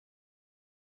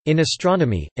In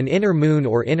astronomy, an inner moon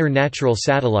or inner natural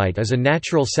satellite is a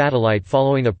natural satellite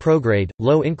following a prograde,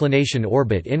 low-inclination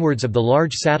orbit inwards of the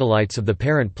large satellites of the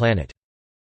parent planet.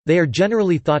 They are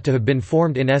generally thought to have been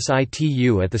formed in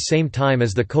situ at the same time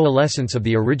as the coalescence of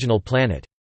the original planet.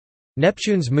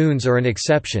 Neptune's moons are an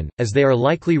exception, as they are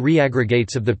likely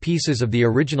reaggregates of the pieces of the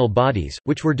original bodies,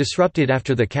 which were disrupted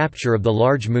after the capture of the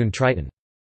large moon Triton.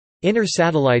 Inner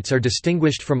satellites are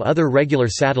distinguished from other regular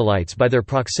satellites by their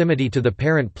proximity to the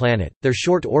parent planet, their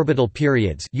short orbital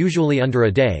periods usually under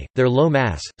a day, their low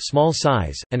mass, small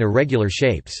size, and irregular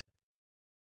shapes.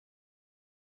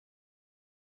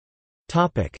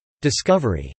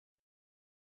 Discovery.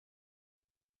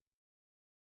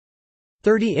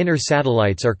 30 inner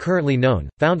satellites are currently known,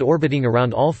 found orbiting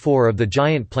around all four of the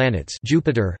giant planets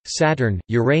Jupiter, Saturn,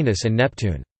 Uranus and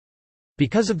Neptune.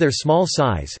 Because of their small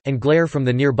size, and glare from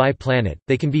the nearby planet,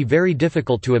 they can be very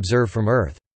difficult to observe from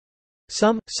Earth.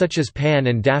 Some, such as Pan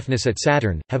and Daphnis at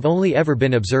Saturn, have only ever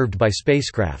been observed by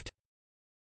spacecraft.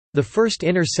 The first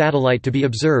inner satellite to be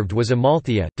observed was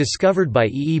Amalthea, discovered by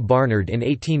E. E. Barnard in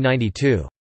 1892.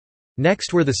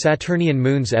 Next were the Saturnian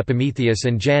moons Epimetheus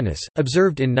and Janus,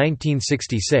 observed in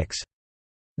 1966.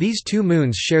 These two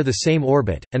moons share the same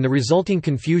orbit, and the resulting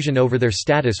confusion over their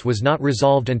status was not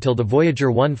resolved until the Voyager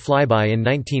 1 flyby in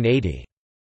 1980.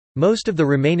 Most of the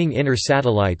remaining inner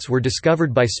satellites were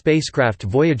discovered by spacecraft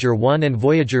Voyager 1 and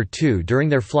Voyager 2 during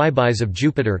their flybys of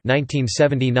Jupiter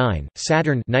 1979,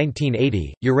 Saturn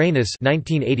 1980, Uranus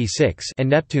 1986, and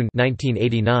Neptune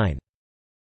 1989.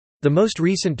 The most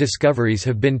recent discoveries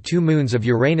have been two moons of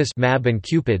Uranus Mab and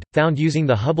Cupid, found using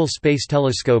the Hubble Space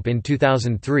Telescope in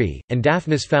 2003, and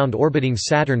Daphnis found orbiting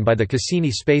Saturn by the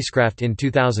Cassini spacecraft in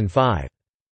 2005.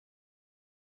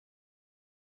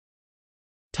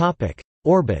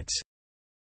 Orbits.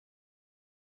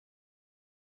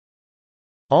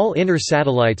 All inner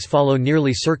satellites follow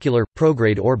nearly circular,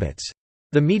 prograde orbits.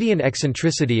 The median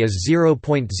eccentricity is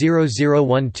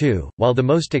 0.0012, while the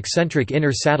most eccentric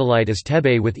inner satellite is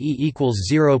Thebe with E equals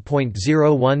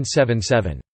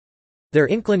 0.0177. Their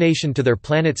inclination to their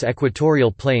planet's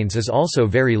equatorial planes is also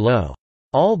very low.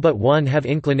 All but one have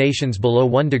inclinations below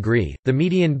 1 degree, the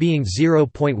median being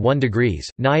 0.1 degrees.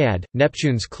 Naiad,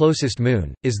 Neptune's closest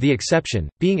moon, is the exception,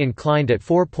 being inclined at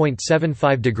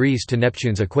 4.75 degrees to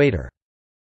Neptune's equator.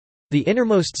 The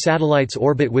innermost satellites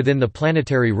orbit within the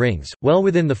planetary rings, well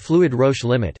within the fluid Roche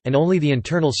limit, and only the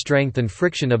internal strength and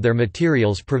friction of their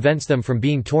materials prevents them from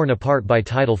being torn apart by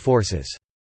tidal forces.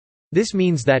 This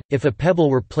means that, if a pebble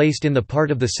were placed in the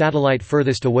part of the satellite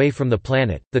furthest away from the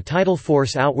planet, the tidal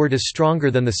force outward is stronger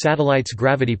than the satellite's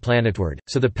gravity planetward,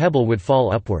 so the pebble would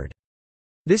fall upward.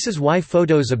 This is why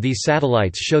photos of these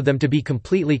satellites show them to be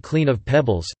completely clean of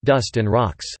pebbles, dust and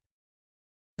rocks.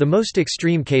 The most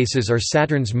extreme cases are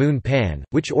Saturn's moon Pan,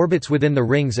 which orbits within the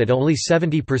rings at only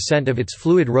 70% of its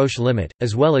fluid Roche limit,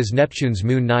 as well as Neptune's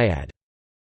moon Naiad.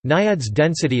 Naiad's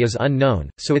density is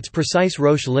unknown, so its precise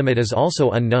Roche limit is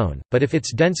also unknown, but if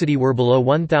its density were below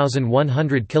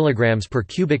 1,100 kg per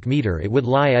cubic meter it would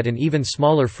lie at an even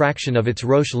smaller fraction of its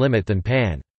Roche limit than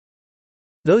Pan.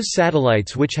 Those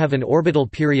satellites which have an orbital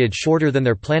period shorter than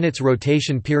their planet's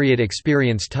rotation period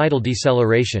experience tidal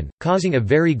deceleration, causing a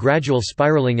very gradual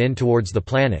spiraling in towards the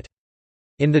planet.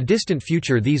 In the distant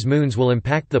future these moons will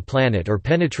impact the planet or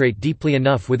penetrate deeply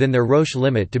enough within their Roche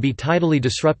limit to be tidally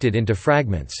disrupted into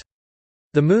fragments.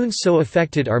 The moons so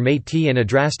affected are Métis and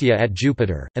Adrastea at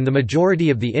Jupiter, and the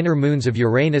majority of the inner moons of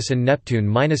Uranus and Neptune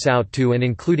minus out to and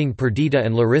including Perdita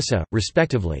and Larissa,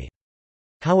 respectively.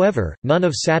 However, none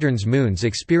of Saturn's moons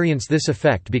experience this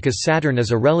effect because Saturn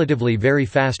is a relatively very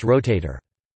fast rotator.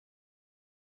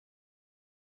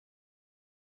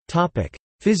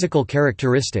 Physical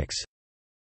characteristics.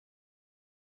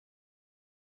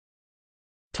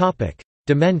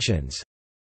 Dimensions.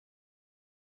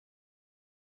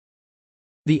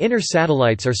 The inner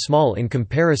satellites are small in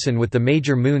comparison with the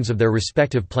major moons of their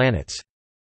respective planets.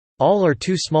 All are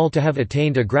too small to have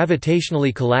attained a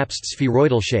gravitationally collapsed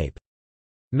spheroidal shape.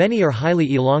 Many are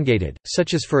highly elongated,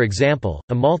 such as for example,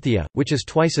 Amalthea, which is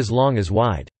twice as long as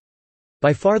wide.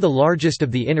 By far the largest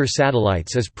of the inner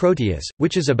satellites is Proteus,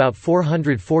 which is about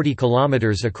 440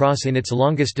 km across in its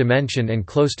longest dimension and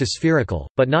close to spherical,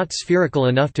 but not spherical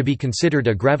enough to be considered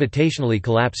a gravitationally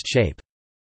collapsed shape.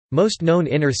 Most known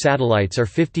inner satellites are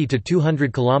 50 to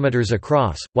 200 km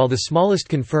across, while the smallest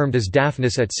confirmed is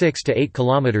Daphnis at 6 to 8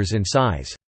 km in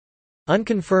size.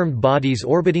 Unconfirmed bodies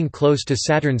orbiting close to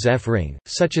Saturn's F-ring,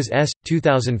 such as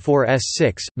S2004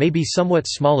 S6, may be somewhat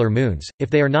smaller moons, if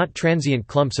they are not transient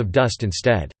clumps of dust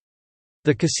instead.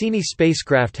 The Cassini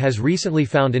spacecraft has recently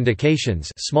found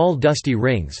indications, small dusty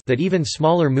rings, that even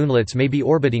smaller moonlets may be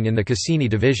orbiting in the Cassini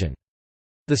division.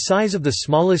 The size of the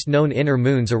smallest known inner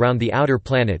moons around the outer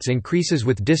planets increases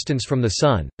with distance from the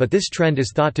Sun, but this trend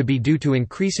is thought to be due to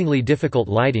increasingly difficult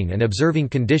lighting and observing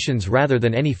conditions rather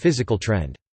than any physical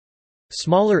trend.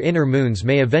 Smaller inner moons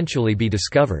may eventually be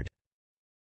discovered.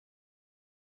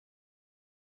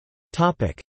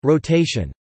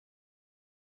 Rotation.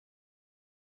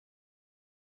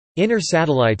 Inner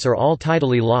satellites are all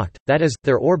tidally locked, that is,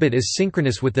 their orbit is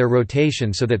synchronous with their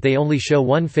rotation so that they only show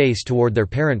one face toward their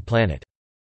parent planet.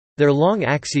 Their long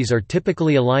axes are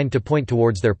typically aligned to point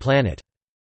towards their planet.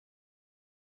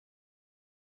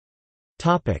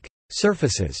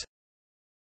 Surfaces.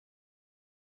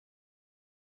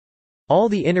 All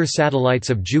the inner satellites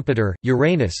of Jupiter,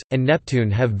 Uranus, and Neptune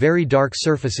have very dark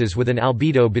surfaces with an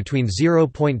albedo between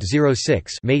 0.06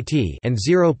 MeT and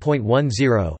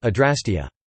 0.10 adrastea.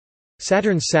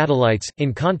 Saturn's satellites,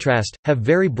 in contrast, have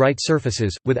very bright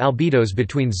surfaces, with albedos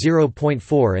between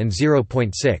 0.4 and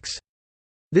 0.6.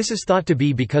 This is thought to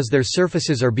be because their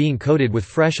surfaces are being coated with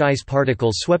fresh ice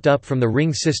particles swept up from the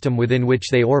ring system within which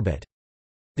they orbit.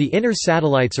 The inner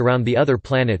satellites around the other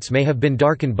planets may have been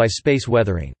darkened by space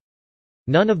weathering.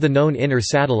 None of the known inner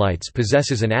satellites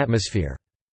possesses an atmosphere.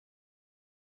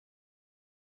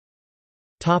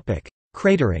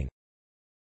 Cratering.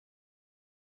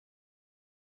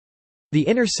 The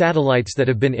inner satellites that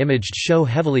have been imaged show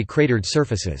heavily cratered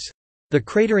surfaces. The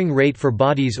cratering rate for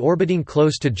bodies orbiting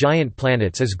close to giant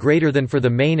planets is greater than for the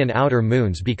main and outer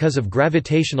moons because of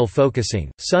gravitational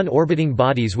focusing. Sun-orbiting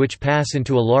bodies which pass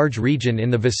into a large region in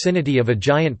the vicinity of a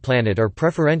giant planet are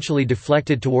preferentially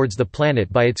deflected towards the planet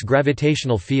by its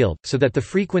gravitational field, so that the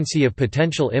frequency of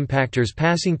potential impactors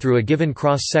passing through a given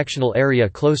cross-sectional area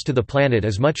close to the planet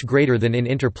is much greater than in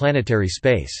interplanetary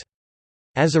space.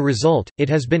 As a result, it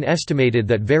has been estimated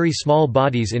that very small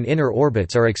bodies in inner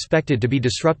orbits are expected to be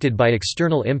disrupted by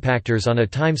external impactors on a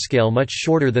timescale much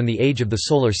shorter than the age of the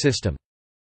Solar System.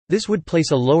 This would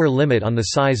place a lower limit on the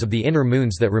size of the inner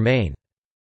moons that remain.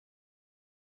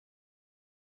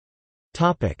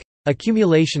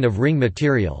 Accumulation of ring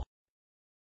material.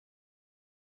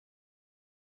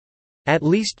 At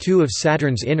least two of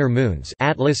Saturn's inner moons,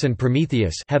 Atlas and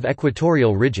Prometheus, have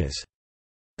equatorial ridges.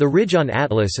 The ridge on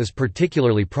Atlas is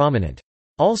particularly prominent.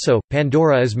 Also,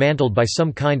 Pandora is mantled by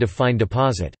some kind of fine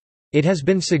deposit. It has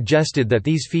been suggested that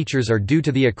these features are due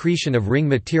to the accretion of ring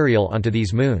material onto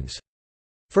these moons.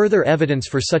 Further evidence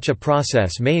for such a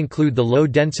process may include the low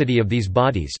density of these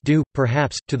bodies due,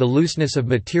 perhaps, to the looseness of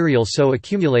material so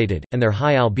accumulated, and their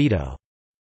high albedo.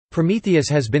 Prometheus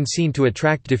has been seen to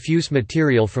attract diffuse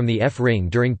material from the F ring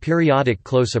during periodic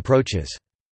close approaches.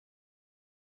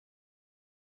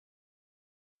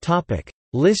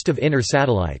 List of inner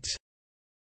satellites.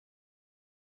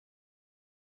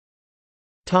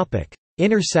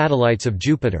 Inner satellites of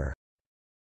Jupiter.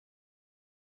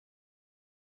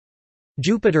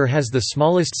 Jupiter has the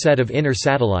smallest set of inner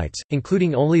satellites,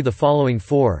 including only the following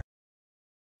four: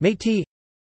 Métis,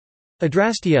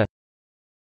 Adrastea,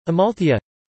 Amalthea,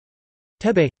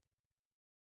 Thebe.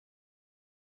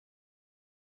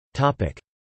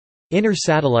 Inner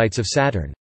satellites of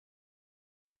Saturn.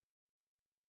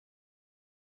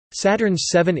 Saturn's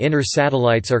 7 inner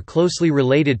satellites are closely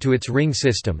related to its ring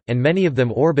system, and many of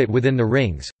them orbit within the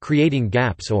rings, creating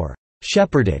gaps or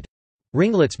shepherded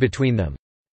ringlets between them.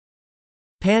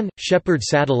 Pan – shepherd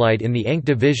satellite in the Encke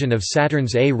division of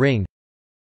Saturn's A ring.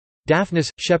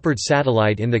 Daphnis – shepherd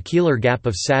satellite in the Keeler gap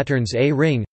of Saturn's A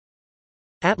ring.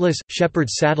 Atlas – shepherd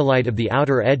satellite of the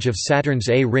outer edge of Saturn's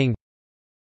A ring.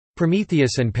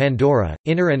 Prometheus and Pandora –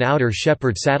 inner and outer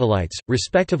shepherd satellites,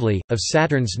 respectively, of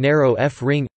Saturn's narrow F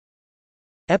ring.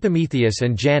 Epimetheus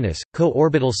and Janus,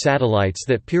 co-orbital satellites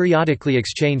that periodically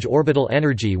exchange orbital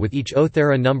energy with each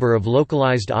Othera number of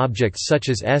localized objects such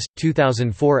as S.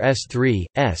 2004 S3,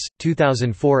 S.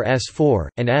 2004 S4,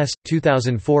 and S.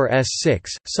 2004 S6,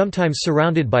 sometimes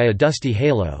surrounded by a dusty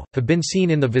halo, have been seen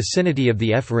in the vicinity of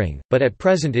the F ring, but at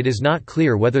present it is not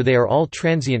clear whether they are all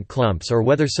transient clumps or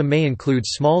whether some may include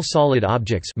small solid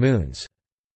objects, moons.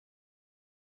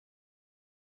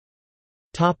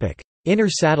 Inner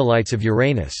satellites of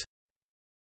Uranus.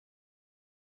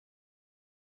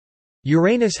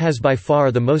 Uranus has by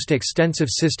far the most extensive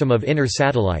system of inner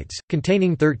satellites,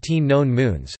 containing 13 known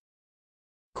moons.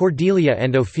 Cordelia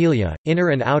and Ophelia, inner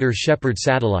and outer shepherd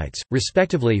satellites,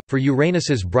 respectively, for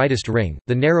Uranus's brightest ring,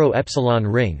 the narrow Epsilon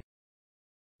ring.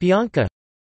 Bianca,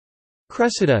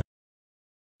 Cressida,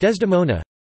 Desdemona,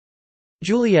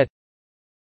 Juliet,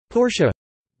 Portia,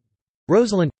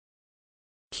 Rosalind,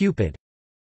 Cupid,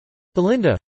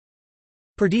 Belinda,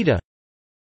 Perdita,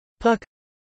 Puck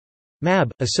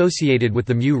Mab, associated with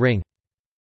the Mu ring.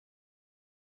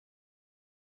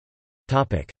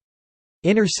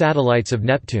 Inner satellites of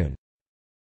Neptune.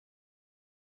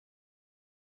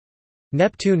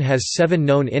 Neptune has 7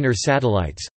 known inner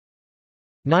satellites: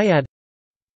 Naiad,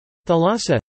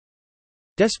 Thalassa,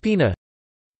 Despina,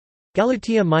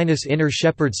 Galatea minus inner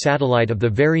shepherd satellite of the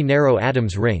very narrow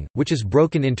Adam's ring, which is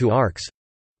broken into arcs,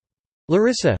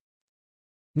 Larissa,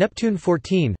 Neptune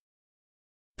 14.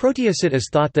 Proteus. It is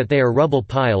thought that they are rubble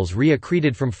piles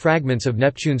re-accreted from fragments of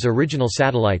Neptune's original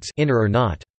satellites, inner or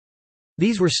not.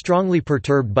 These were strongly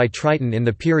perturbed by Triton in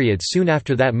the period soon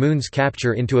after that moon's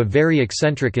capture into a very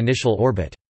eccentric initial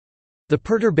orbit. The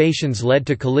perturbations led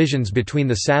to collisions between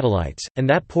the satellites, and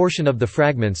that portion of the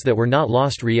fragments that were not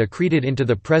lost re-accreted into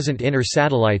the present inner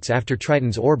satellites after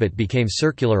Triton's orbit became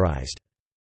circularized.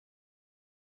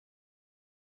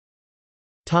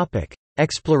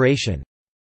 Exploration.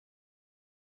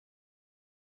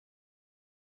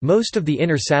 Most of the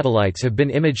inner satellites have been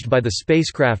imaged by the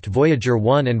spacecraft Voyager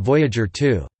 1 and Voyager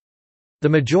 2. The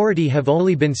majority have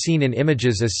only been seen in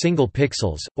images as single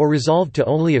pixels, or resolved to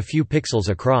only a few pixels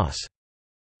across.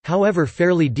 However,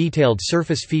 fairly detailed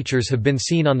surface features have been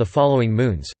seen on the following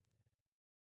moons.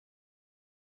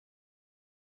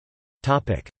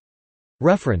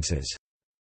 References